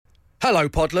Hello,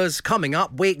 Podlers. Coming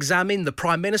up, we examine the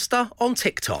Prime Minister on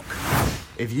TikTok.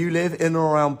 If you live in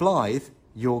or around Blythe,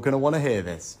 you're going to want to hear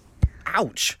this.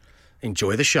 Ouch.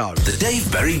 Enjoy the show. The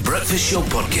Dave Berry Breakfast Show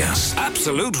Podcast.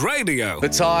 Absolute Radio. The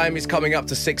time is coming up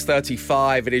to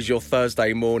 6:35. It is your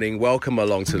Thursday morning. Welcome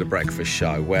along to the Breakfast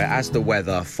Show, where as the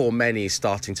weather for many is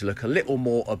starting to look a little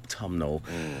more autumnal,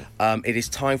 it is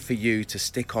time for you to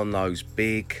stick on those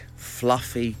big,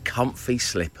 fluffy, comfy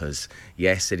slippers.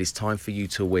 Yes, it is time for you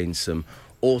to win some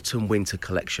autumn-winter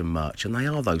collection merch, and they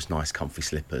are those nice comfy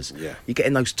slippers. Yeah. You get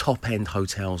in those top-end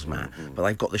hotels, Matt, but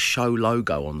they've got the show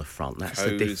logo on the front. That's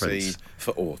the difference.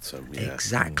 For autumn, yeah.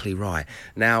 Exactly right.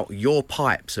 Now, your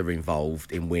pipes are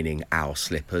involved in winning our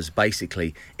slippers.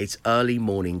 Basically, it's early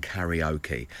morning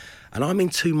karaoke. And I'm in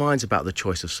two minds about the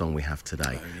choice of song we have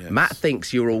today. Oh, yes. Matt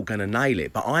thinks you're all going to nail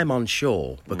it, but I'm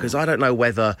unsure because I don't know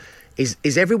whether...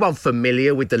 Is everyone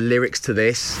familiar with the lyrics to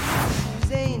this?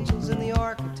 Angels in the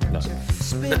architecture.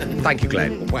 Thank you,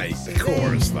 Glenn. Wait, the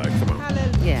chorus though, come on.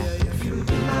 Yeah.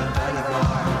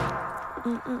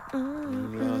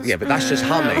 Yeah, but that's just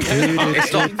humming.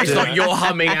 It's not you're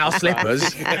humming our slippers.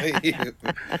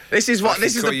 This is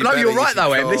the... No, you're right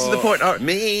though, Em. This is the point. Call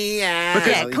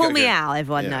me Al,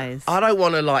 everyone knows. I don't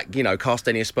want to, cast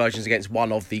any aspersions against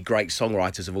one of the great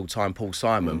songwriters of all time, Paul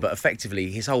Simon, but effectively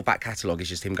his whole back catalogue is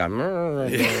just him going...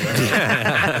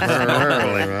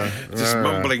 Just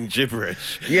mumbling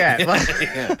gibberish. Yeah,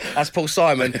 that's Paul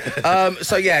Simon.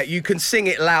 You can sing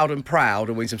it loud and proud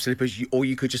and win some slippers, or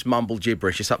you could just mumble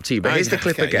gibberish. It's up to you. But here's the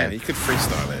clip again. Yeah, you could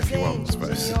freestyle it if you want, I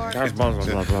suppose. Hallelujah.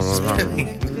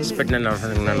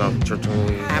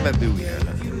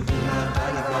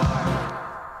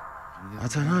 I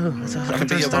don't know.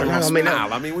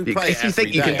 If you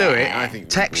think you can do it,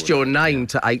 text your name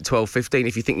to 8 12 15.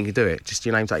 If you think you can do it, just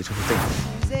your name to 8 12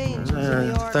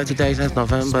 15. 30 days as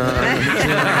November.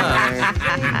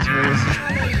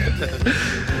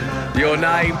 Your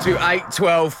name to 8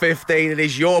 12 15. It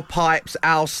is your pipes,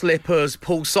 our slippers,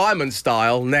 Paul Simon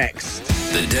style. Next.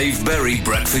 The Dave Berry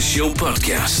Breakfast Show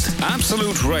Podcast.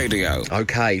 Absolute Radio.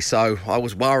 Okay, so I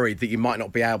was worried that you might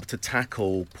not be able to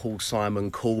tackle Paul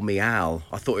Simon, Call Me Al.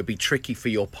 I thought it'd be tricky for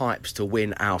your pipes to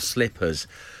win our slippers.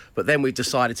 But then we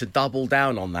decided to double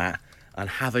down on that and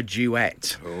have a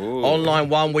duet. Ooh. On line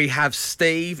one, we have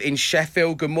Steve in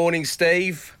Sheffield. Good morning,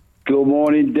 Steve. Good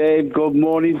morning, Dave. Good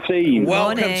morning, team.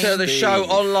 Welcome Morning. to the show.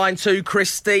 On line two,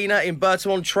 Christina in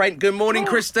Burton-on-Trent. Good morning,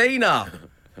 Christina.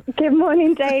 Good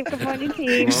morning, Dave. Good morning,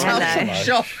 team. You sound Hello.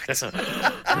 shocked.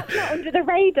 Not under the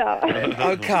radar.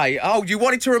 Okay. Oh, you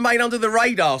wanted to remain under the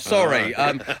radar. Sorry.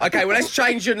 Okay, well, let's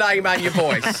change your name and your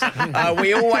voice.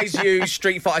 We always use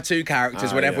Street Fighter 2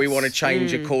 characters whenever we want to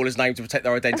change a caller's name to protect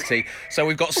their identity. So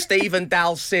we've got Steve and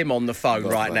Dal Sim on the phone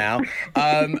right now.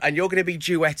 And you're going to be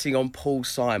duetting on Paul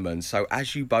Simon. So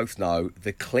as you both know,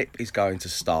 the clip is going to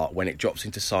start. When it drops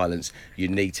into silence, you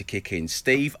need to kick in.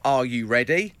 Steve, are you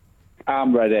ready?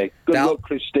 I'm ready. Good luck,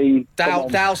 Christine.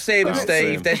 Dal Sim,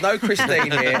 Steve. There's no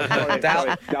Christine here.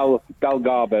 Dal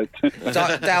Garbett.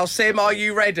 Dal Sim, are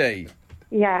you ready?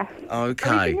 Yeah. Are we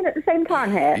Okay. singing at the same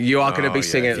time here? You are going to be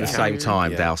singing at yeah. the same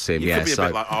time, Dal Sim. You could be a so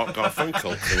bit like Art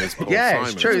Garfunkel. As Paul yeah, Simon,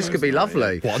 it's true. I This could suppose, be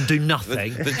lovely. What, and do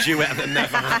nothing? The duet that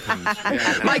never happened.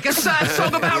 Yeah. Make a sad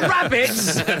song about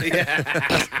rabbits.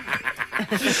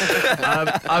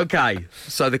 Okay,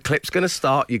 so the clip's going to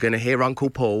start. You're going to hear Uncle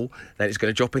Paul. Then it's going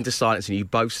to drop into silence, and you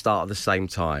both start at the same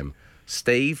time.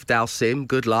 Steve, Dal Sim,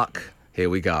 good luck. Here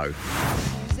we go.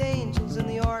 Angels in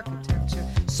the architecture,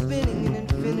 spinning in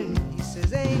infinity. He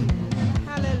says, amen,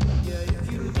 hallelujah.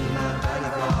 If you be my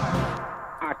bodyguard.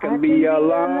 I can be your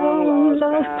long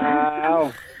lost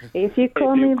pal. If you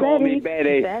call me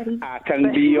Betty, I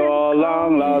can be your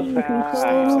long lost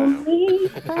pal.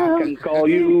 I can call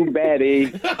you Betty.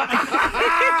 He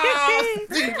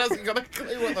hasn't got a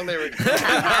clue what the lyrics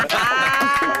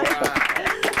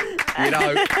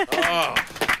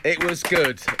It was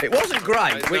good. It wasn't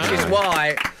great, which is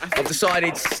why I've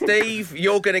decided, Steve,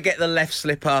 you're going to get the left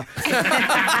slipper.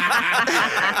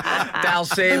 Dal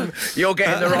Sim, you're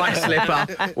getting the right slipper.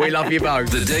 We love you both.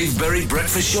 The Dave Berry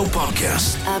Breakfast Show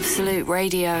Podcast. Absolute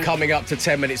Radio. Coming up to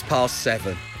 10 minutes past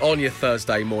 7 on your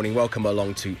Thursday morning. Welcome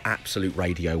along to Absolute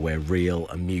Radio, where real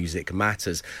music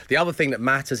matters. The other thing that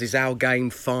matters is our game,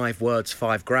 5 words,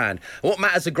 5 grand. And what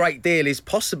matters a great deal is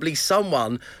possibly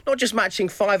someone not just matching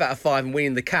 5 out of 5 and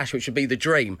winning the cash, which would be the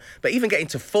dream, but even getting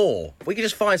to 4. If we could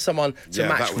just find someone to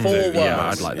match that would 4 do. words. Yeah,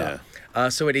 I'd like that.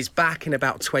 So it is back in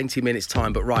about 20 minutes'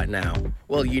 time. But right now,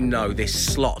 well, you know this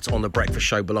slot on The Breakfast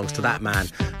Show belongs to that man,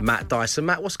 Matt Dyson.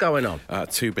 Matt, what's going on?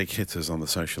 Two big hitters on the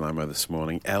social ammo this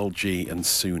morning, LG and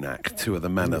Sunak, two of the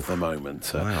men of the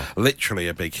moment. Wow. Literally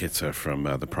a big hitter from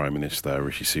the Prime Minister,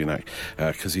 Rishi Sunak,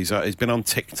 because he's been on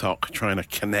TikTok trying to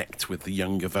connect with the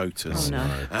younger voters. Oh,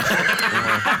 no.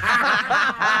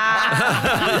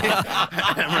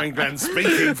 Emma and Glenn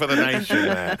speaking for the nation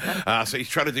there. So he's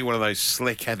trying to do one of those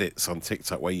slick edits on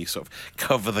TikTok where you sort of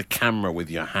cover the camera with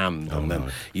your hand and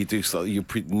then you do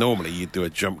normally you do a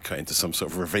jump cut into some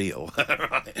sort of reveal.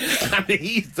 Right? And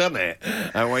he's done it.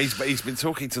 Where he's been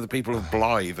talking to the people of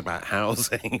Blythe about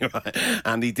housing, right?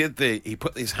 And he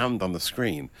put his hand on the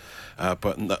screen,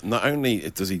 but not only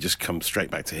does he just come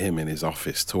straight back to him in his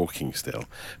office talking still,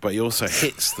 but he also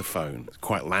hits the phone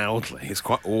quite loudly. It's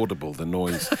quite audible, the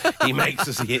noise he makes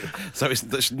as he hit. So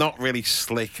it's not really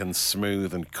slick and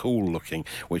smooth and cool looking,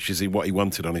 which is what he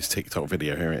wanted on his TikTok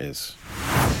video. Here it is.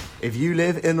 If you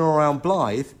live in or around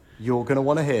Blythe, you're going to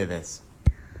want to hear this.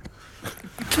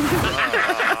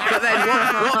 But then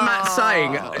what Matt's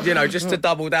saying, just to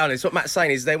double down, is what Matt's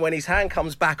saying is then when his hand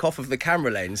comes back off of the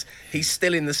camera lens, he's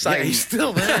still in the same... Yeah, he's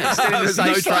still there. He's still in the same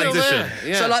no transition.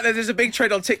 Yeah. So, there's a big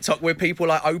trend on TikTok where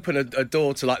people, open a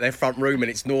door to, their front room and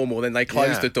it's normal, then they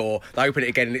close the door, they open it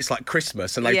again and it's like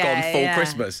Christmas and they've gone full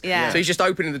Christmas. Yeah. So he's just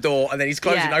opening the door and then he's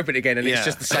closing and opening it again and it's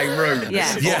just the same room.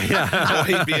 Yeah. Or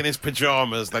he'd be in his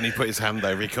pyjamas, then he put his hand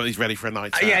over, he's ready for a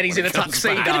night out. Yeah, and he's in a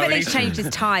tuxedo. Could have at least changed his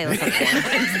tie or something.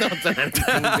 He's not done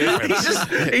anything different.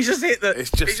 He's just hit the... It's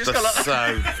just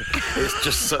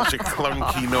such a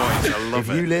clunky noise. I love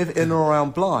If you live in or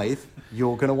around Blythe,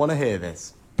 you're going to want to hear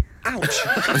this. Ouch.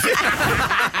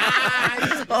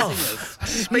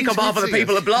 Speak on behalf of the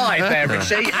people of Blythe there,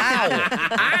 Richie. Ow.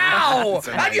 Ow.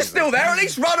 And you're still there, at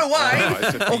least run away.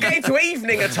 Or get into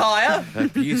evening attire. A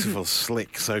beautiful,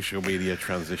 slick social media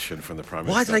transition from the Prime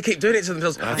Minister. Why do they keep doing it to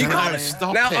themselves? You can't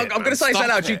stop now, it. I'm going to say so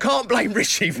loud. You can't blame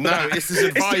Richie for that. No, it's his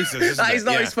advisors, isn't That it? is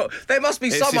not his fault. There must be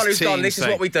It's someone his who's gone, team this is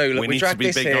saying, what we do. Look, we we need to drag be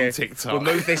this big here. on TikTok. We'll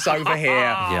move this over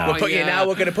here. We'll put you now,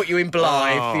 we're going to put you in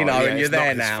Blythe, and you're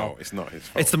there now. It's not his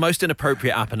fault. It's the most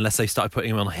inappropriate app unless they started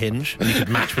putting him on Hinge and you could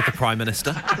match with the Prime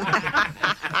Minister. That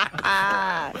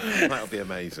would be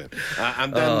amazing.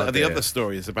 And then the other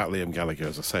story is about Liam Gallagher,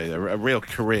 as I say, a real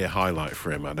career highlight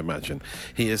for him, I'd imagine.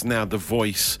 He is now the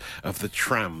voice of the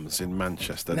trams in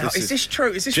Manchester. Now, is this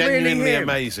true? Is this genuinely really him?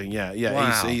 amazing? Yeah.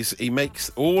 Wow. He makes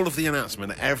all of the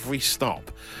announcement, every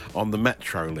stop on the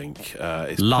Metro link.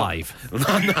 Is Live.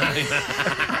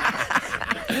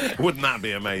 Wouldn't that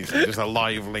be amazing? Just a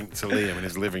live link to Liam in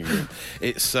his living room.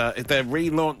 It's they're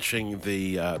relaunching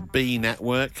the B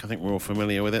network. I think we're all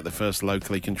familiar with it. The first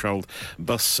locally controlled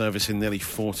bus service in nearly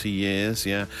 40 years.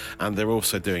 Yeah, and they're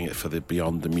also doing it for the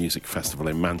Beyond the Music Festival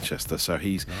in Manchester. So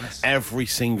every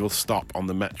single stop on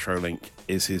the Metro link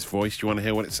is his voice. Do you want to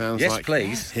hear what it sounds like? Yes,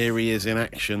 please. Here he is in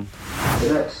action.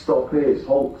 The next stop is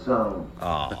Holt Town.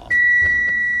 Oh.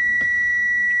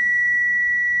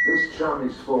 This tram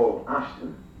is for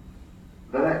Ashton.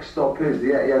 The next stop is the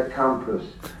Etihad campus,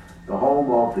 the home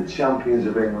of the champions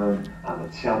of England and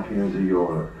the champions of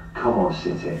Europe. Come on,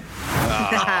 City.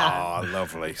 Oh,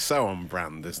 lovely. So on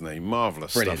brand, isn't he?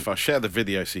 Marvellous stuff. I'll share the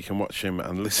video so you can watch him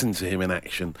and listen to him in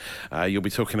action. You'll be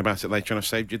talking about it later on. I've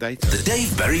saved your data. The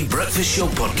Dave Berry Breakfast Show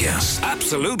Podcast.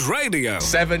 Absolute Radio.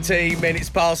 17 minutes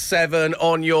past 7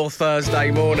 on your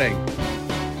Thursday morning.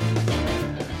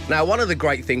 Now, one of the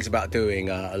great things about doing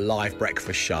a live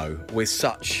breakfast show with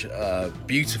such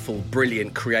beautiful,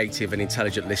 brilliant, creative and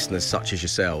intelligent listeners such as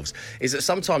yourselves is that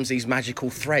sometimes these magical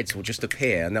threads will just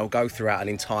appear and they'll go throughout an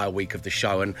entire week of the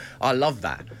show, and I love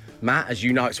that. Matt, as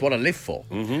you know, it's what I live for.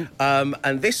 Mm-hmm.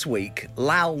 And this week,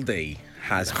 laldy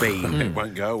has been it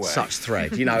won't go away. Such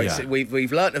thread.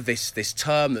 We've learnt of this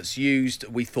term that's used,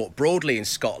 we thought, broadly in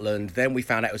Scotland. Then we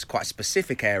found out it was quite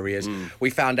specific areas.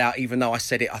 We found out, even though I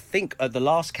said it, I think at the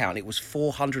last count, it was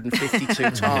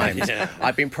 452 times.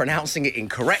 I've been pronouncing it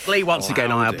incorrectly. Once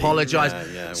again, I apologise.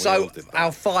 So our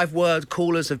 5-word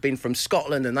callers have been from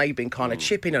Scotland and they've been kind of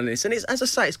chipping on this. And it's, as I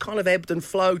say, it's kind of ebbed and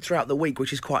flowed throughout the week,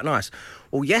 which is quite nice.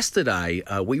 Well, yesterday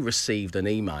we received an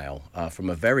email from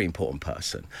a very important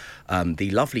person, the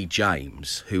lovely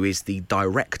James, who is the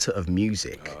director of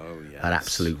music at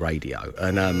Absolute Radio,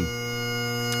 and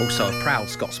also a proud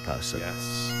Scots person.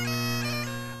 Yes.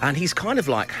 And he's kind of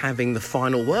like having the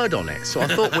final word on it. So I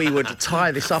thought we would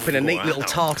tie this up in a neat little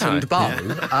tartaned bow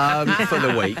for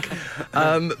the week,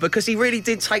 because he really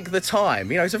did take the time.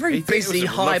 He's a very busy,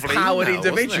 high-powered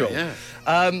individual. Yeah.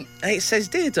 And it says,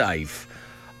 "Dear Dave,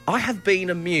 I have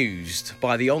been amused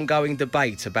by the ongoing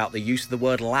debate about the use of the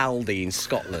word laldy in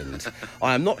Scotland.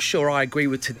 I am not sure I agree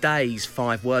with today's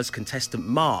 5 words contestant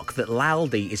Mark that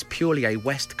laldy is purely a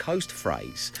West Coast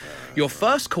phrase. Your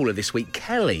first caller this week,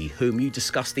 Kelly, whom you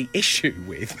discussed the issue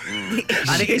with,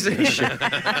 and it is an issue,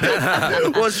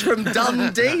 was from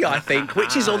Dundee, I think,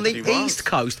 which is on the East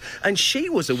Coast, and she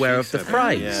was aware of the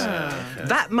phrase.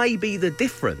 That may be the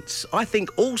difference. I think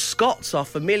all Scots are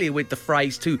familiar with the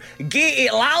phrase to get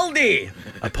it laldy,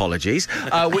 apologies,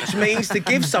 which means to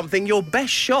give something your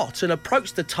best shot and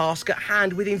approach the task at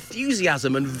hand with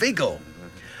enthusiasm and vigour.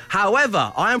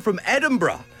 However, I am from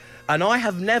Edinburgh, and I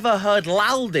have never heard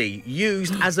laldy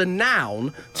used as a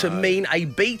noun to mean a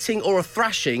beating or a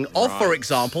thrashing of, for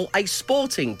example, a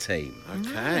sporting team.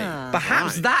 Okay.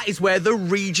 Perhaps that is where the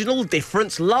regional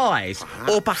difference lies.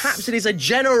 Or perhaps it is a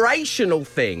generational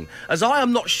thing, as I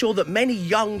am not sure that many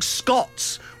young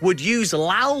Scots would use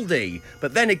laldy.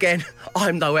 But then again,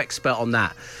 I'm no expert on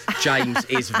that. James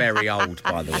is very old,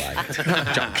 by the way.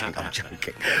 I'm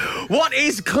joking. What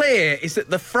is clear is that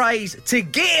the phrase, to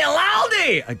get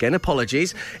laldy, again,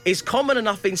 apologies, is common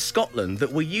enough in Scotland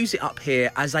that we use it up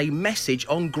here as a message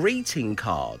on greeting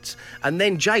cards. And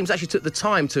then James actually took the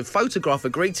time to photograph a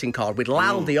greeting card with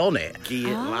laldy on it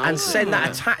and send that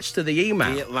attached to the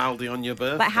email. Get laldy on your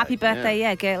birthday. Like, happy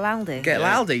birthday, get laldy. Get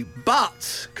laldy.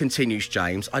 But, continues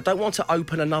James, I don't want to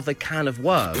open another can of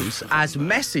worms, as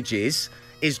messages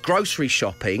is grocery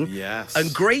shopping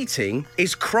and greeting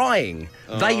is crying.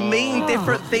 They mean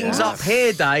different things up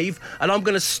here, Dave, and I'm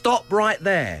going to stop right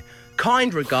there.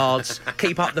 Kind regards,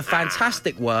 keep up the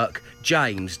fantastic work,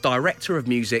 James, Director of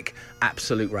Music,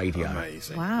 Absolute Radio.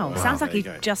 Amazing. Wow, sounds like he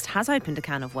just has opened a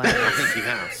can of worms. I think he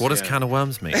has. What does can of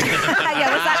worms mean? What's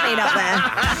that mean up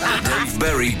there? Dave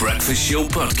Berry Breakfast Show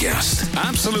Podcast.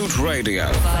 Absolute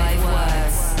Radio. 5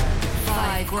 words,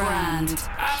 5 grand.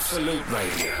 Absolute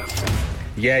Radio.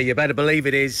 Yeah, you better believe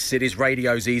it is. It is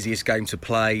radio's easiest game to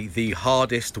play, the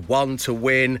hardest one to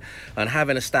win. And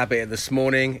having a stab at it this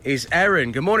morning is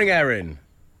Erin. Good morning, Erin.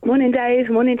 Morning, Dave.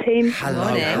 Morning, team.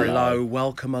 Hello.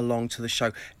 Welcome along to the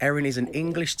show. Erin is an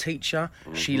English teacher.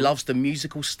 She loves the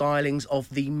musical stylings of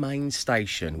the main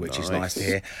station, which is nice to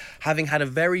hear. Having had a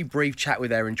very brief chat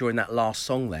with Erin during that last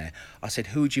song there, I said,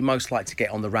 who would you most like to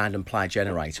get on the random player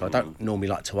generator? I don't normally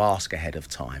like to ask ahead of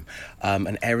time.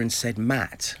 And Erin said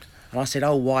Matt. And I said,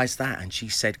 oh, why is that? And she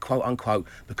said, quote, unquote,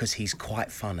 because he's quite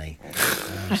funny.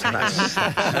 So that's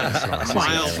nice.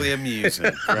 Mildly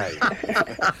amusing. Great.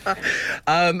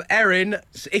 Erin,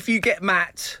 if you get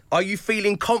Matt, are you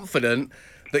feeling confident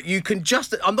that you can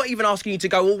just... I'm not even asking you to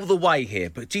go all the way here,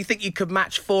 but do you think you could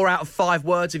match 4 out of 5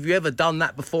 words? Have you ever done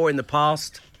that before in the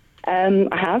past? I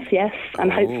have, yes,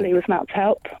 and hopefully with Matt's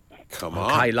help. Come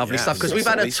on. Okay, lovely stuff, because we've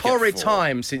had a torrid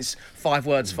time since 5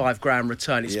 words, 5 grand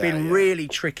return. It's been really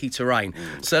tricky terrain.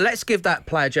 So let's give that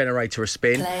player generator a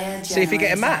spin. See if you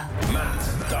get a Matt.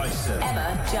 Matt Dyson.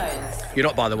 Emma Jones. You're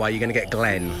not, by the way, you're going to get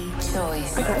Glenn.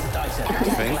 Choice.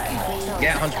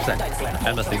 Yeah, 100%.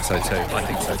 Emma thinks so too. I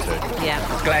think so too. Yeah.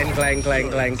 Glenn.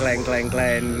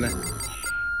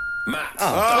 Matt.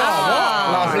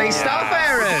 Lovely stuff,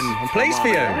 Erin. I'm pleased for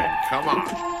you. Come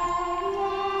on.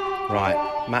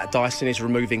 Right, Matt Dyson is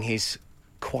removing his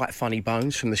quite funny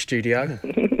bones from the studio.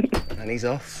 And he's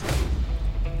off.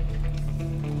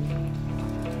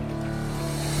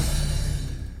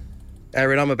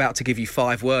 Erin, I'm about to give you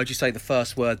 5 words. You say the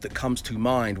first word that comes to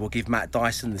mind. We'll give Matt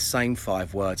Dyson the same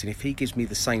 5 words. And if he gives me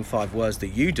the same 5 words that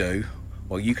you do,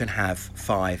 well, you can have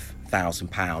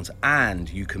 £5,000 and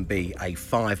you can be a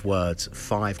 5 words,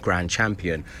 5 grand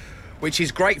champion, which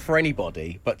is great for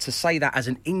anybody. But to say that as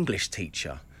an English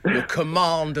teacher, your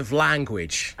command of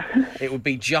language, it would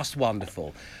be just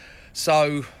wonderful.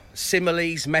 So,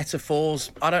 similes,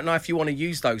 metaphors, I don't know if you want to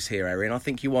use those here, Erin. I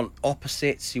think you want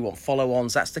opposites, you want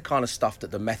follow-ons. That's the kind of stuff that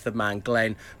the Method Man,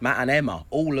 Glenn, Matt and Emma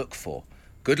all look for.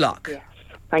 Good luck. Yes,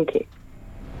 thank you.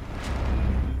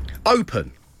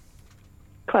 Open.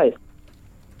 Close.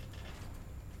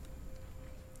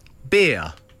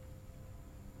 Beer.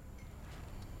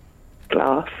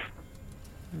 Glass.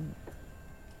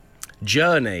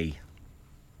 Journey.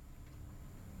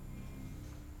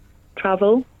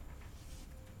 Travel.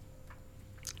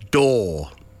 Door.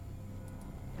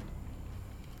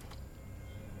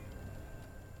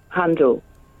 Handle.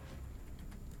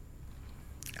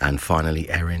 And finally,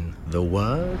 Erin, the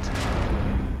word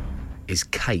is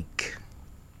cake.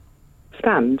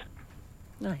 Stand.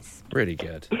 Nice. Really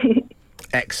good.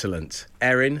 Excellent.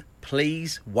 Erin,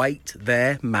 please wait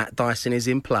there. Matt Dyson is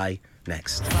in play.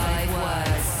 Next. 5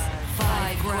 words,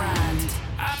 5 grand.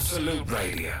 Absolute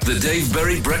Radio. The Dave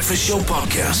Berry Breakfast Show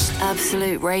Podcast.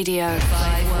 Absolute Radio.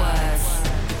 5 words.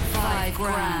 5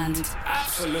 grand.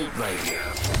 Absolute Radio.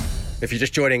 If you're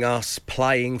just joining us,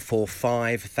 playing for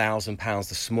 £5,000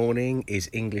 this morning is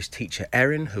English teacher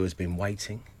Erin, who has been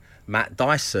waiting. Matt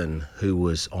Dyson, who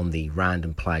was on the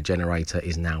random player generator,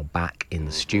 is now back in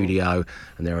the studio.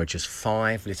 And there are just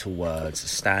 5 little words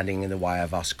standing in the way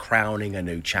of us crowning a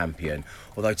new champion.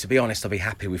 Although, to be honest, I'll be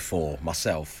happy with 4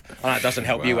 myself. I know it doesn't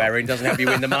help you, Erin, doesn't help you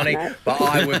win the money, but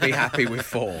I would be happy with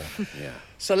 4. Yeah.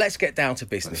 So let's get down to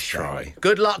business, shall we?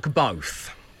 Good luck,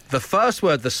 both. The first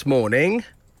word this morning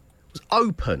was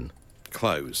open.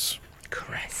 Close.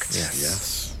 Correct.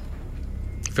 Yes.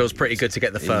 Feels pretty good to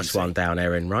get the first one down,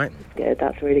 Erin, right? Good,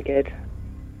 that's really good.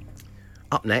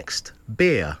 Up next,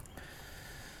 beer.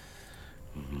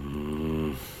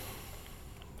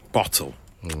 Bottle.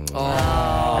 Close.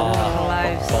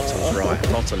 Bottle's right.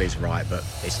 Bottle is right, but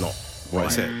it's not What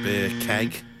right. is it? Beer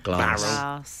keg? Glass.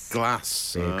 Barrel?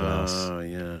 Glass. Beer glass. Oh,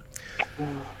 yeah.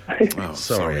 Oh,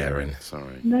 Sorry, Erin.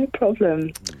 Sorry. No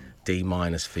problem. D-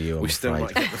 for you, I'm We still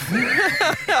afraid. might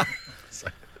get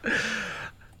the...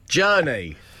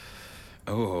 Journey.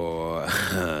 Oh,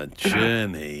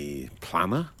 journey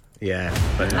planner? Yeah,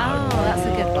 but no. Oh, that's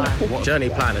a good one. Journey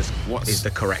planners what's- is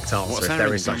the correct answer what's if there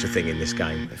Erin is such a thing in this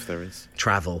game. If there is.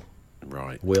 Travel.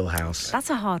 Right. Wheelhouse. That's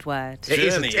a hard word. It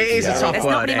is Journey. a tough There's not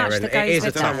word, really much Erin. that It goes is a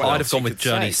with tough that. word. I'd have gone you with could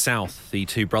Journey say. South, the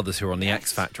 2 brothers who were on the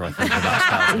X Factor, I think, about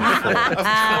 2004.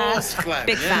 Of course, Glenn.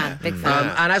 Big fan, big fan.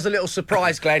 And as a little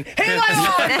surprise, Glenn, here they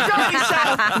are! Johnny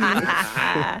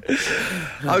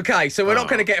South! Okay, so we're not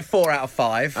going to get 4 out of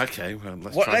 5. Okay, well,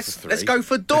 let's try for 3. Let's go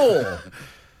for door.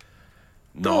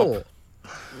 Knob.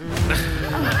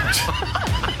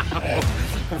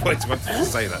 I always wanted to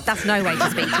say that. That's no way to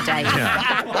speak to Dave.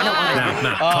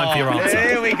 Now, time for your answer.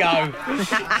 Here we go.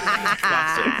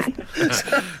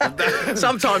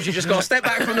 Sometimes you just got to step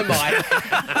back from the mic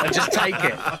and just take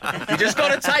it. You just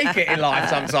got to take it in life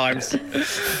sometimes.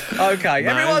 Okay,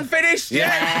 everyone finished?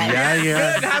 Yeah.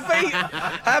 Good, happy?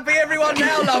 Happy everyone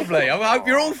now? Lovely. I hope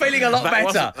you're all feeling a lot That better.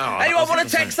 wasn't- oh, Anyone I want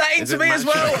was to gonna text say, that in is to it me as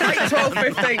match- well? 8,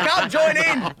 12, 15. Come, join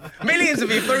in. Millions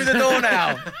of you through the door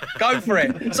now. Go for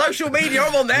it. Social media,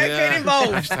 I'm on there. Get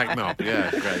involved. Hashtag knob.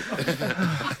 Yeah, great.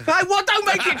 Hey, what? Don't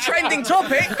make it trending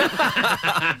topic.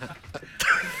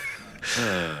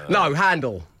 No,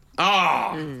 handle.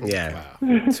 Oh, Yeah.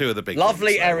 2 of the big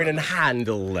Lovely ones, Erin and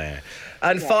handle there.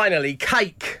 And finally,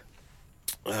 cake.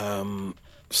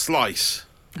 Slice.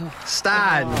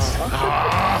 Stand.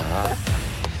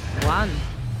 1.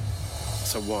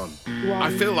 It's a 1. I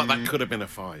feel like that could have been a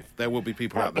 5. There will be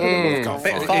people out there that would have got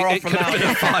Bit 5. far off It from could have been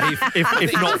that. a 5,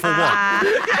 if not for one.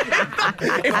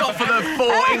 If not for the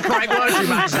 4 incorrect words you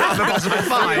matched, that's a possible I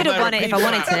 5. could have won it if I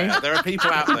wanted to. There are people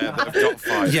out there that have got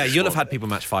 5. Yeah, you'll have had people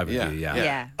match 5 with Yeah. you, yeah.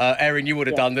 Yeah. Erin, you would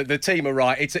have done. The team are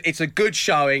right. It's a good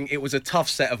showing. It was a tough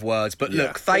set of words. But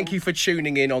look, thank you for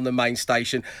tuning in on the main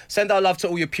station. Send our love to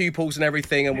all your pupils and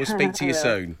everything, and we'll speak to you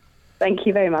soon. Thank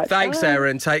you very much. Thanks, Bye.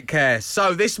 Erin. Take care.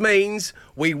 So this means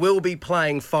we will be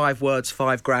playing 5 words,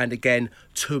 5 grand again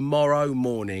tomorrow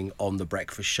morning on The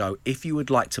Breakfast Show. If you would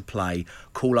like to play,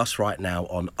 call us right now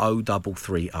on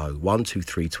 0330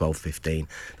 123 1215.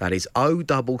 That is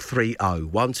 0330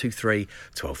 123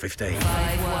 1215.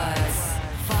 5 words.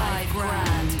 5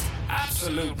 grand.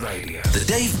 Absolute Radio. The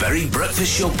Dave Berry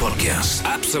Breakfast Show Podcast.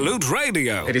 Absolute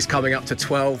Radio. It is coming up to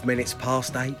 12 minutes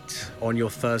past 8 on your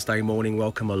Thursday morning.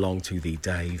 Welcome along to the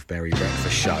Dave Berry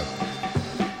Breakfast Show,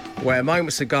 where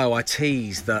moments ago I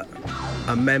teased that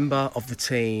a member of the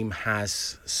team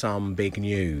has some big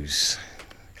news.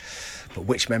 But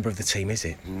which member of the team is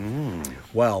it?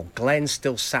 Well, Glenn's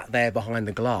still sat there behind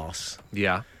the glass.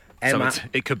 Yeah. Emma- So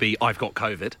it could be, I've got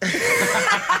COVID.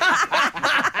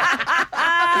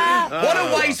 What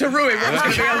a way to ruin what was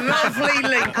going to be a lovely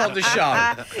link on the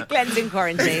show. Glenn's in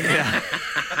quarantine.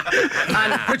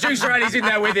 And producer Annie's in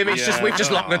there with him. It's just we've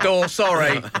just locked the door.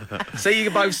 Sorry. See you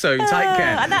both soon. Take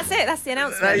care. And that's it. That's the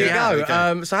announcement. There you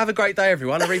go. So have a great day,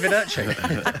 everyone. Arrivederci.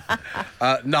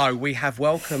 No, we have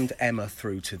welcomed Emma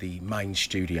through to the main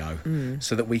studio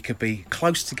so that we could be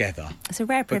close together. It's a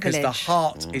rare privilege. Because the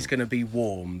heart is going to be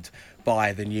warmed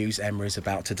by the news Emma is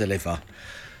about to deliver.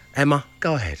 Emma,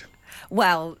 go ahead.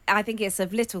 Well, I think it's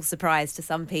of little surprise to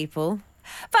some people,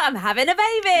 but I'm having a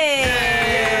baby!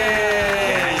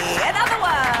 Another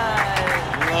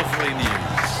one! Lovely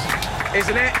news.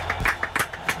 Isn't it?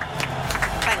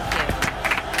 Thank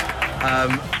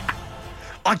you.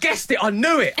 I guessed it. I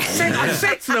knew it. I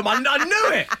said to them, I knew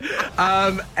it.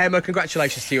 Emma,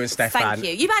 congratulations to you and Stefan. Thank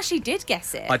you. You actually did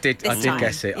guess it. I did time.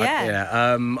 guess it.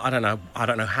 Yeah. I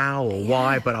don't know how or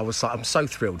why, but I was like, I'm so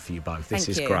thrilled for you both. This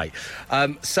is Thank you. great.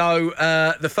 So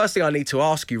the first thing I need to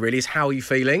ask you really is, how are you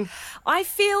feeling? I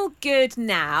feel good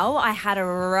now. I had a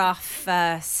rough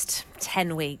first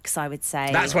 10 weeks, I would say.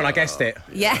 That's when I guessed it.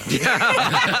 Yeah.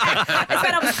 That's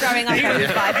when I was growing up.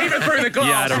 Even through the glass.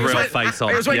 You had a real face on.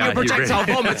 It was when Yeah, you were projectile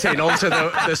really- vomiting onto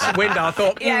the window. I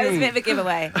thought, Yeah, it was a bit of a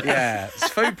giveaway. Yeah, it's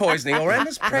food poisoning or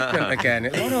Emma's pregnant again.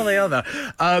 It's one or the other.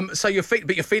 So you're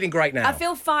feeling great now. I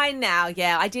feel fine now,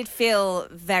 yeah. I did feel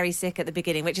very sick at the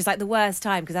beginning, which is like the worst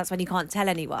time because that's when you can't tell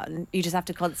anyone. You just have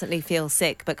to constantly feel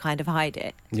sick but kind of hide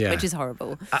it, which is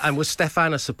horrible. And was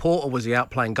Stefan a support, or was he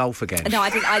out playing golf again? No, I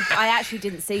didn't. I actually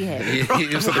didn't see him.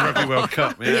 He was at the Rugby World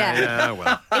Cup. Yeah,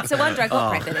 well. It's a wonder I got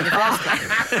pregnant in the first place.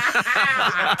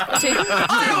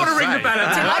 I don't want to ring the bell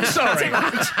at that. I'm sorry.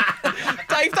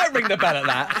 Dave, don't ring the bell at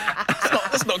that.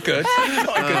 That's not good. It's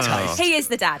not a good taste. He is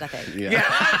the dad, I think. Yeah.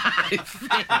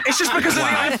 It's just because of the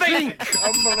I think.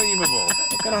 Unbelievable.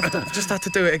 I'm going to just have to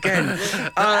do it again.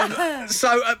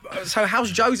 So how's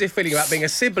Joseph feeling about being a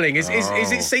sibling? Is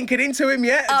it sinking into him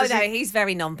yet? Oh, no, he's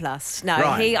very nonplussed. No,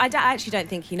 Right. I actually don't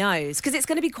think he knows because it's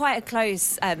going to be quite a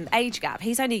close age gap.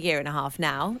 He's only a year and a half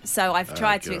now, so I've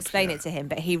tried to explain it to him,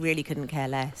 but he really couldn't care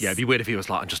less. Yeah, it'd be weird if he was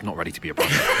like, I'm just not ready to be a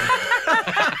brother.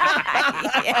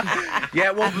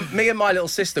 Yeah, well, me and my little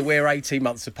sister, we're 18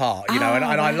 months apart, you know, and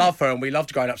I love her and we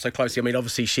loved growing up so closely. I mean,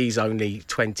 obviously, she's only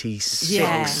 26.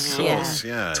 Yeah. Of course,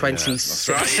 yeah.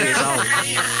 26 years old.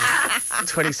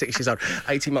 26 years old,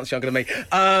 18 months younger than me.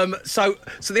 So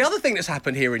the other thing that's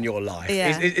happened here in your life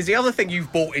is the other thing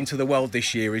you've brought into the world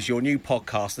this year is your new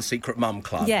podcast, The Secret Mum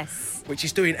Club. Yes. Which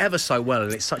is doing ever so well,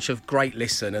 and it's such a great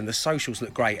listen, and the socials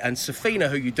look great. And Safina,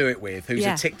 who you do it with, who's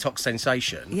a TikTok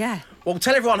sensation. Yeah. Well,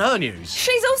 tell everyone her news.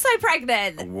 She's also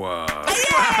pregnant. Whoa.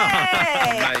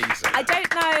 Yay! Amazing. I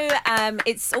don't know.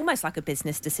 It's almost like a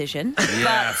business decision.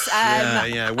 Yes.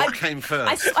 But, What came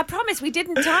first? I promise we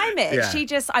didn't time it.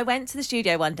 Yeah. I went to the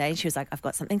studio one day and she was like, I've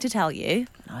got something to tell you.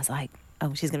 And I was like,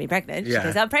 oh, she's going to be pregnant. She Yeah.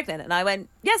 goes, I'm pregnant. And I went,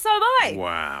 yes, so am I.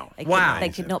 Wow. They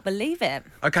could not believe it.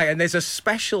 Okay, and there's a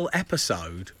special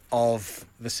episode of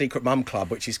The Secret Mum Club,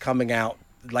 which is coming out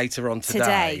later on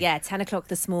today. Today, 10 o'clock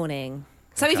this morning.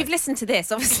 So if you've listened to this,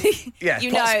 obviously,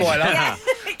 you plot know. spoiler. Yeah,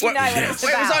 you know what it's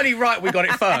Well, it was about. only right we got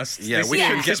it first. Yeah, we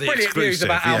should get the brilliant news exclusive.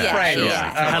 about our Yeah, friend. sure.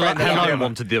 Hello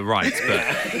wanted the rights, but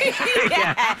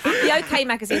The OK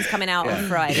magazine's coming out on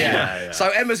Friday. Yeah. So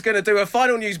Emma's going to do a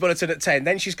final news bulletin at 10.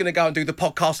 Then she's going to go and do the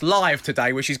podcast live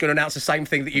today, where she's going to announce the same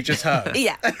thing that you've just heard.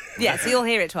 Yeah, so you'll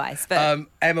hear it twice. But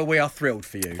Emma, we are thrilled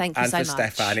for you. Thank you and so for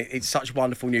much. Stefan. It's such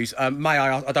wonderful news. May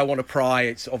I don't want to pry.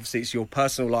 It's obviously it's your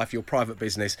personal life, your private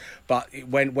business. But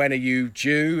when are you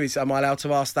due? Am I allowed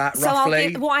to ask that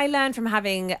roughly? What I learned from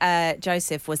having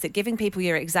Joseph was that giving people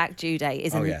your exact due date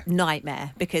is a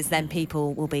nightmare because then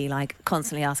people will be like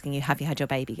constantly asking you, have you had your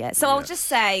baby yet? So I'll just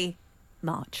say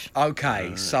March.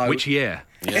 Okay, so which year?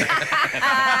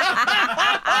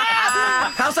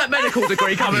 How's that medical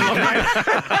degree coming along, mate?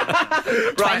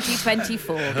 Right.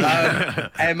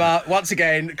 2024. Emma, once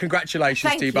again, congratulations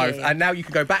Thank to you both. you. And now you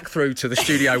can go back through to the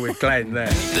studio with Glenn there.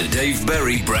 The Dave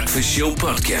Berry Breakfast Show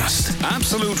Podcast.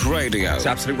 Absolute Radio. It's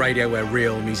Absolute Radio, where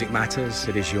real music matters.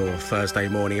 It is your Thursday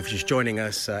morning. If you're just joining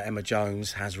us, Emma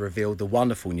Jones has revealed the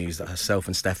wonderful news that herself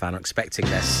and Stefan are expecting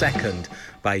their second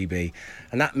baby.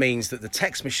 And that means that the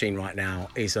text machine right now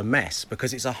is a mess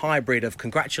because it's a hybrid of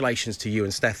congratulations to you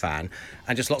and Stefan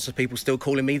and just lots of people still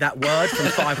calling me that word from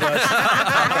 5 words. It's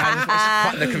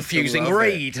quite the confusing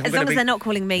read. As long as they're not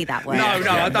calling me that word. No,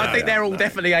 I don't think they're all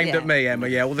definitely aimed at me, Emma.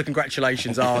 Yeah, all the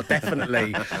congratulations are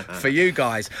definitely for you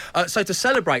guys. So to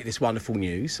celebrate this wonderful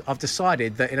news, I've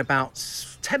decided that in about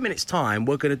 10 minutes' time,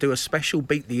 we're going to do a special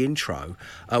Beat the Intro.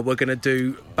 We're going to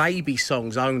do baby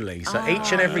songs only. So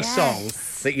each and every song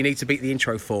that you need to beat the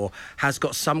intro for has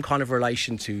got some kind of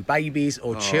relation to babies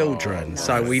or children.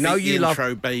 So we know you love...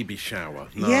 intro baby shower.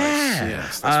 Nice. Yeah.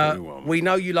 Yes, that's what we want. We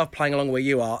know you love playing along where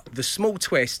you are. The small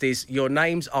twist is your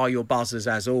names are your buzzers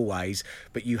as always,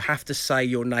 but you have to say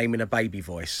your name in a baby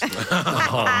voice.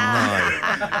 Oh,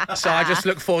 no. So I just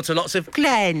look forward to lots of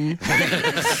Glenn.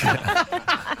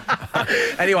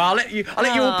 Anyway, I'll let you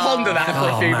all ponder that for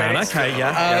a few minutes. Okay,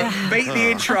 yeah. Beat the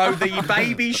intro. The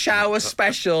baby shower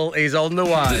special is on the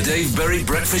way. The Dave Berry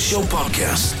Breakfast Show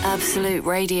Podcast. Absolute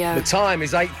Radio. The time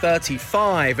is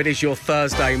 8:35. It is your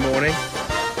Thursday morning.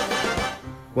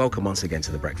 Welcome once again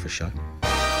to The Breakfast Show,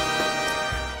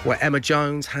 where Emma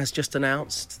Jones has just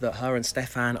announced that her and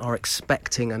Stefan are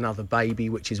expecting another baby,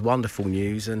 which is wonderful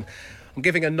news. And I'm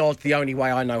giving a nod the only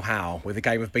way I know how with a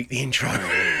game of Beat the Intro.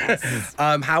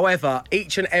 However,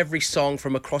 each and every song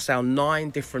from across our 9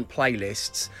 different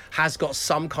playlists has got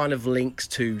some kind of links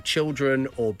to children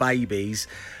or babies.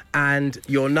 And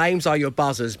your names are your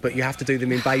buzzers, but you have to do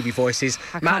them in baby voices.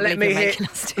 Matt, let me hear.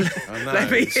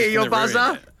 Let me hear your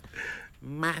buzzer.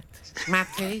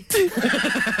 Matty.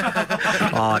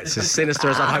 Oh, it's as sinister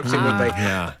as I hoped it would be.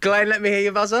 Yeah. Glenn, let me hear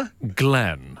your buzzer.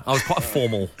 Glenn. I was quite a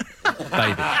formal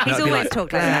baby. He's always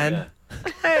talked like that.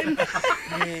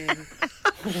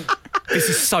 This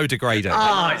is so degrading.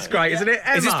 Oh, it's great, isn't it?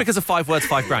 Emma. Is this because of 5 words,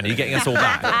 5 grand? Are you getting us all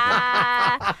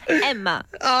back? Emma.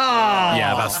 Oh.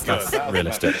 Yeah, that's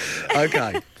realistic.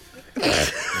 Okay.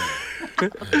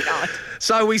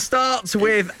 So we start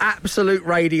with Absolute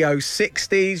Radio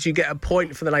 60s. You get a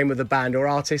point for the name of the band or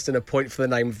artist and a point for the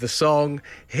name of the song.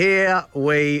 Here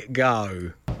we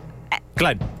go.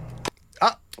 Glenn.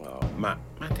 Oh, Matty.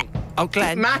 Oh,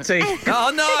 Glenn. Matty.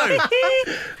 Oh, no.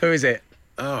 Who is it?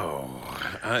 Oh,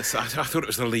 I thought it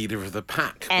was the leader of the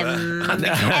pack. but-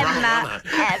 Emma.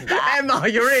 Emma,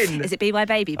 you're in. Is it Be My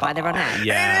Baby by the Ronettes?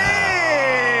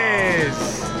 Yeah. It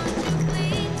is.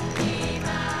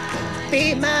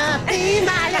 Be my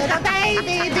little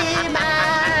baby, be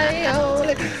my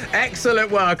only.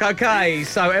 Excellent work. Okay,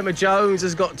 so Emma Jones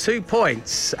has got 2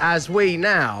 points as we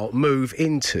now move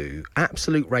into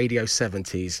Absolute Radio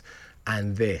 70s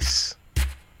and this.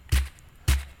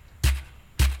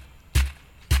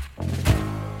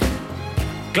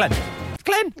 Glenn.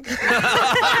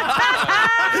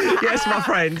 Yes, my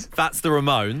friend. That's the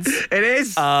Ramones. It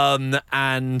is. And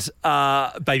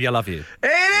Baby, I Love You.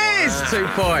 It is 2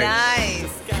 points.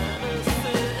 Nice.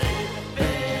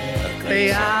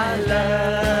 Baby, I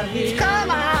love you.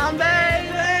 Come on,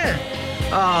 baby.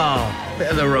 Oh, bit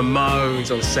of the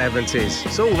Ramones on 70s.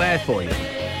 It's all there for you.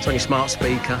 It's on your smart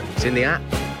speaker. It's in the app.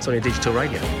 It's on your digital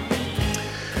radio.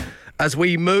 As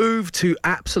we move to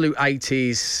Absolute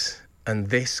 80s and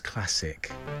this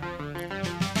classic.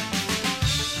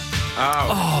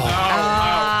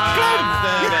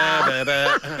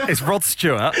 It's Rod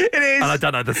Stewart. It is. And I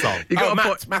don't know the song. You got a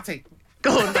point. Matty.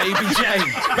 Go on. Baby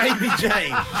Jane. Baby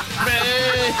Jane.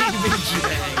 Baby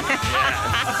Jane.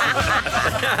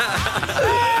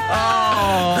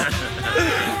 Oh.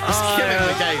 It's killing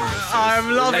the game.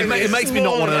 I'm loving it. It makes me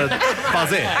not want to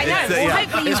buzz in. I know. Well,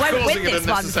 hopefully you won't win this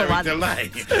one for once. Delay.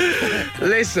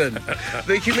 Listen,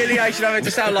 the humiliation of having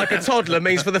to sound like a toddler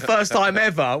means for the first time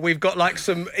ever we've got like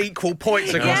some equal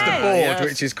points across the board, Yes,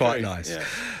 which is quite true. nice. Yeah.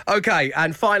 Okay,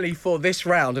 and finally for this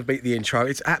round of Beat the Intro,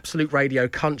 it's Absolute Radio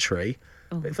Country.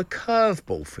 Bit of a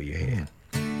curveball for you here.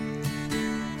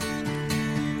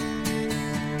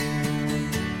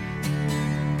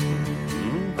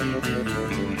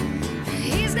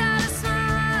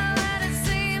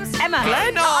 Emma.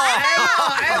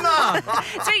 Emma!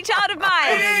 Sweet Child of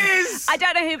Mine. It is! I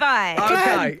don't know who by.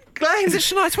 Okay. Glenn. Is it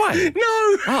Shania Twain? No.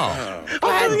 Oh.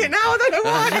 I'm doing it now. I don't know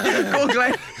why. Go on,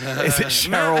 Glenn. Is it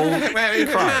Cheryl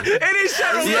Crow? It is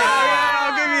Cheryl. Yeah.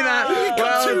 I'll give you that.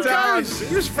 Well done.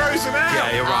 He was frozen out.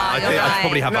 Yeah, you're right. you're I right.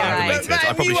 probably have You're that right. underrated.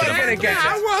 I probably You should weren't have. going to get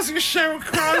How it. was it Cheryl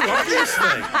Crow,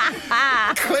 obviously?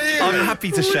 Clearly. I'm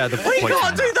happy to share the We point.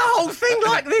 can't do the whole thing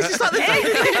like this. It's like the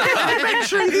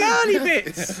documentary, the early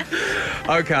bits.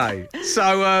 Okay,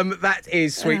 so that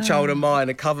is Sweet Child of Mine,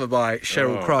 a cover by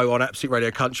Sheryl Crow on Absolute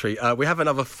Radio Country. We have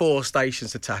another 4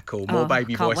 stations to tackle, more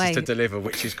baby can't voices to wait. deliver,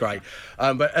 which is great.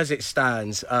 But as it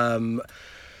stands,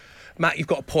 Matt, you've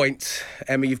got a point.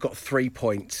 Emma, you've got 3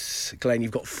 points. Glenn,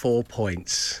 you've got 4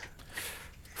 points.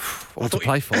 What to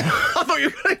play for? I thought you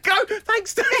were going to go.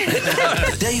 Thanks, Dave.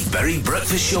 The Dave Berry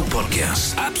Breakfast Show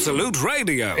Podcast. Absolute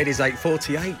Radio. It is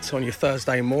 8:48 on your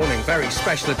Thursday morning. Very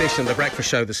special edition of The Breakfast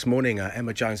Show this morning.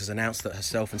 Emma Jones has announced that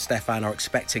herself and Stefan are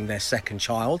expecting their second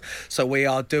child. So we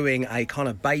are doing a kind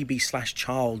of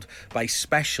baby/child-based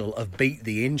special of Beat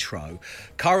the Intro.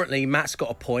 Currently, Matt's got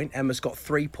a point, Emma's got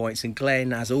 3 points, and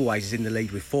Glenn, as always, is in the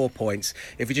lead with 4 points.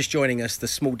 If you're just joining us, the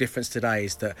small difference today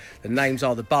is that the names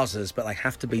are the buzzers, but they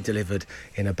have to be delivered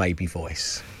in a baby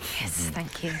voice. Yes,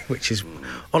 thank you. Which is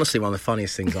honestly one of the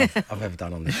funniest things I've ever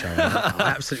done on this show.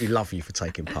 I absolutely love you for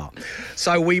taking part.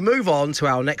 So we move on to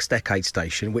our next decade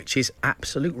station, which is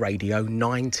Absolute Radio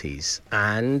 90s.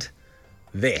 And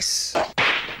this.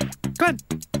 Glenn.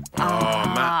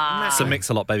 Matt. It's a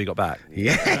Mix-a-Lot, Baby Got Back.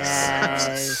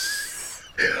 Yes.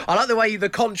 I like the way the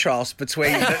contrast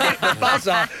between the buzzer,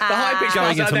 the high-pitched Going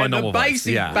buzzer, into and my then the normal voice,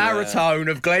 basic yeah. baritone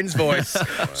of Glenn's voice.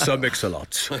 So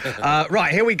Mix-a-Lot.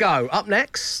 Right, here we go. Up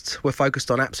next, we're focused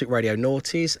on Absolute Radio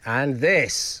Noughties and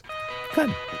this.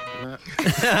 Glenn.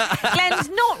 Glenn's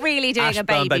not really doing a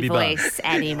Ashburn, baby baby burn. voice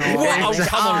anymore. Oh,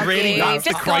 come on, really? That's the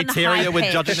You've just gone criteria we're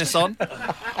high-pitched. judging this on?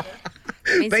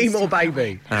 Beam or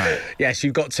baby? Yes,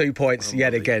 you've got 2 points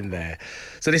yet again there.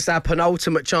 So this is our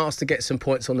penultimate chance to get some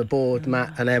points on the board,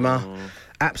 Matt and Emma.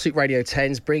 Absolute Radio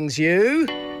 10s brings you...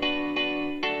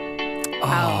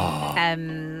 Oh,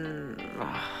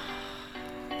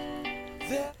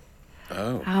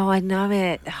 I know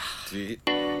it. Do you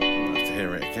have to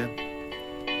hear it again?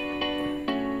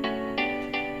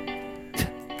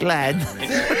 Glenn.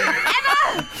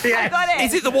 I got it.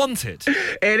 Is it The Wanted?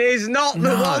 It is not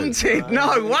The Wanted.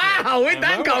 No, wow, where'd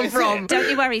that come from? Don't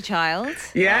you worry, child.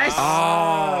 Yes.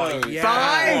 Oh,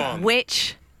 yeah. 5.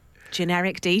 Which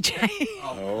generic DJ?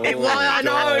 I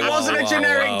know, it wasn't a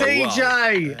generic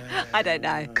DJ. I don't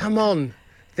know. Come on,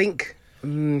 think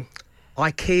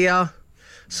IKEA,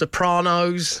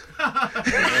 Sopranos,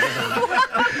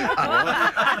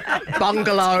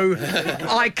 Bungalow,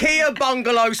 IKEA,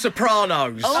 Bungalow,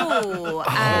 Sopranos. Oh,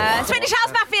 Swedish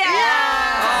House Mafia!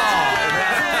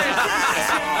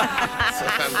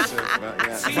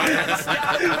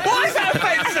 Why is that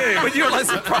offensive? When you were like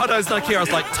Sopranos, IKEA, I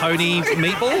was like, Tony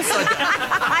Meatballs?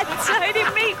 Tony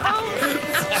Meatballs.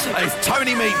 It's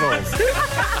Tony Meatballs.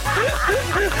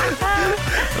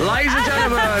 Ladies and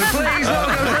gentlemen, please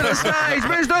welcome to the stage,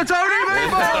 Mr. Tony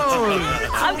Meatballs.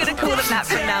 I'm going to call him that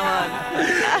from now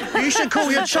on. You should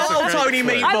call your child Tony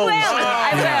Meatballs.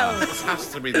 I will. This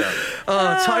has to be done.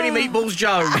 Tony Meatballs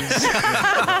Jones.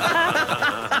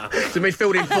 The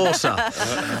midfield enforcer.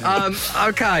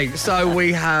 Okay, so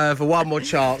we have one more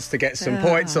chance to get some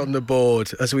points on the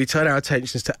board as we turn our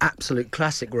attentions to absolute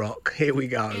classic rock. Here we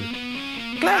go.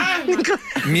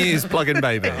 Muse, Plug-in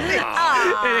Baby. It is.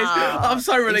 I'm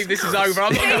so relieved this is over.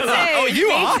 Oh, you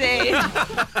are?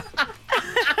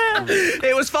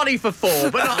 It was funny for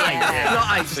 4, but not 8.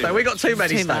 Not 8. So we got too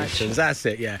many stations. That's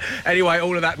it, yeah. Anyway,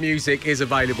 all of that music is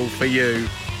available for you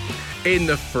in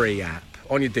the free app,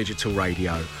 on your digital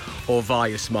radio, or via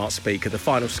your smart speaker. The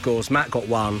final scores, Matt got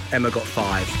 1, Emma got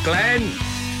 5. Glenn,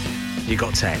 you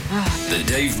got 10. The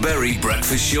Dave Berry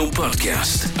Breakfast Show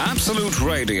Podcast. Absolute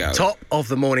Radio. Top of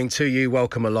the morning to you.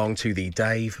 Welcome along to the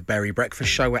Dave Berry Breakfast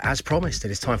Show, where, as promised,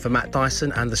 it is time for Matt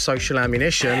Dyson and the Social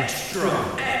Ammunition. Extra.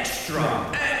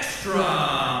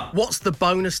 What's the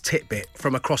bonus tidbit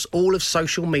from across all of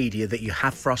social media that you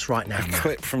have for us right now, A Matt?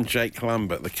 clip from Jake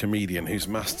Lambert, the comedian who's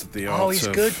mastered the art he's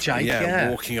of... good, Jake,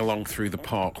 yeah. walking along through the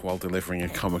park while delivering a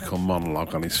comical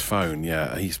monologue on his phone,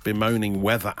 yeah. He's bemoaning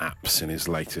weather apps in his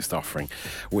latest offering,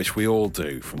 which we all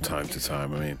do from time to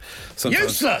time. I mean...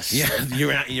 sometimes, useless!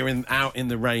 Yeah, you're out in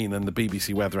the rain and the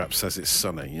BBC weather app says it's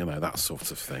sunny, you know, that sort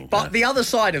of thing. But the other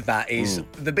side of that is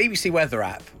the BBC weather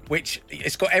app, which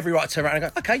it's got every right to turn around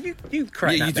and go, OK, you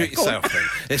correct that. You do it yourself then.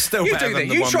 It's still You better do than that.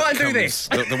 the You one try that and do comes,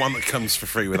 this. the one that comes for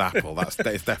free with Apple. It's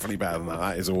definitely better than that.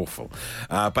 That is awful.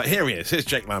 But here he is. Here's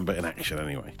Jake Lambert in action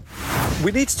anyway.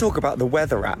 We need to talk about the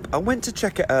weather app. I went to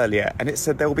check it earlier and it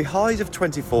said there will be highs of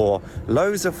 24,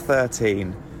 lows of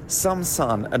 13, some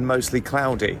sun and mostly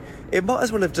cloudy. It might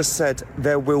as well have just said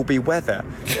there will be weather.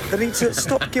 They need to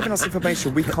stop giving us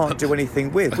information we can't do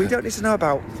anything with. We don't need to know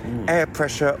about air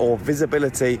pressure or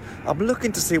visibility. I'm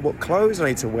looking to see what clothes I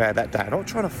need to wear that day. I'm not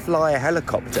trying to fly a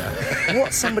helicopter.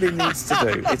 What somebody needs to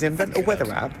do is invent a weather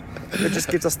app that just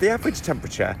gives us the average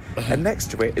temperature, and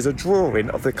next to it is a drawing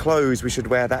of the clothes we should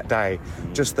wear that day.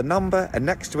 Just the number, and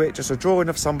next to it just a drawing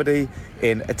of somebody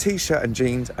in a t-shirt and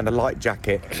jeans and a light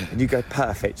jacket, and you go,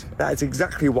 perfect. That is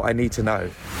exactly what I need to know.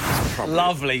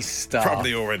 Lovely stuff.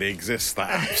 Probably already exists, that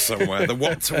app somewhere. The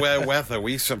what to wear weather.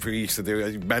 We used to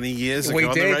do many years ago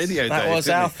on the radio. That days, was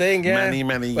didn't our we? thing, yeah.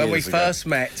 Many years ago. When we first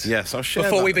met. Yes, I'll share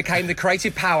Before that. we became the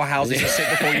creative powerhouses that sit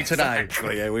before you today.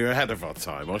 Exactly, yeah, we were ahead of our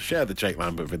time. I'll share the Jake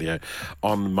Lambert video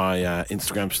on my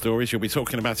Instagram stories. You'll be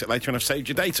talking about it later, and I've saved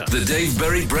your data. The Dave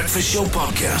Berry Breakfast Show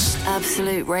Podcast.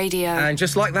 Absolute Radio. And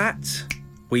just like that,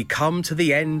 we come to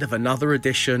the end of another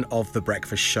edition of The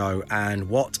Breakfast Show, and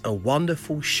what a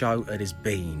wonderful show it has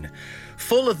been.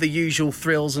 Full of the usual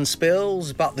thrills and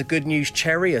spills, but the good news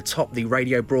cherry atop the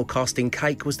radio broadcasting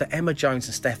cake was that Emma Jones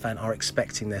and Stefan are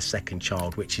expecting their second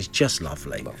child, which is just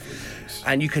lovely.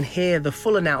 And you can hear the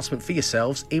full announcement for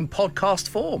yourselves in podcast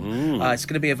form. It's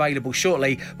going to be available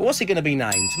shortly. But what's it going to be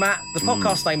named? Matt, the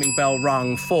podcast naming bell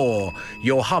rung for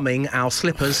You're Humming Our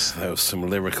Slippers. There was some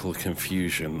lyrical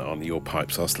confusion on Your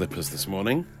Pipes, Our Slippers this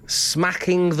morning.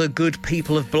 Smacking the good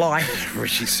people of Blythe.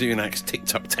 Rishi Sunak's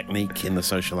TikTok technique in the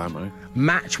social ammo.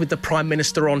 Match with the Prime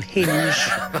Minister on Hinge.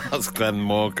 That's Glenn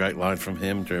Moore, great line from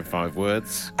him during 5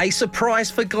 words. A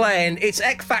surprise for Glenn, it's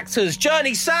X Factor's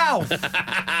Journey South.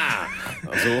 That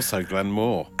was also Glenn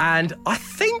Moore. And I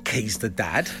think he's the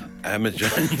dad. Emma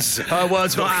Jones. Her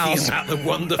words, not talking ours. about the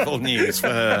wonderful news for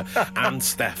her and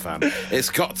Stefan.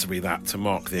 It's got to be that to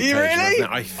mark the occasion, Really? hasn't it?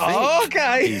 I think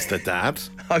Okay. he's the dad.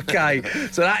 Okay,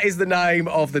 so that is the name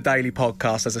of the daily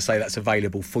podcast. As I say, that's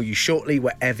available for you shortly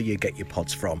wherever you get your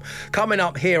pods from. Coming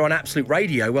up here on Absolute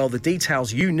Radio, well, the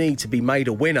details you need to be made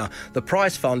a winner. The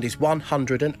prize fund is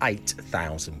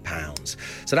 £108,000.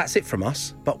 So that's it from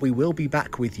us, but we will be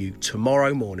back with you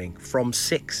tomorrow morning from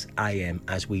 6 a.m.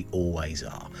 as we always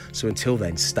are. So until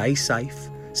then, stay safe,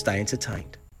 stay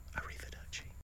entertained.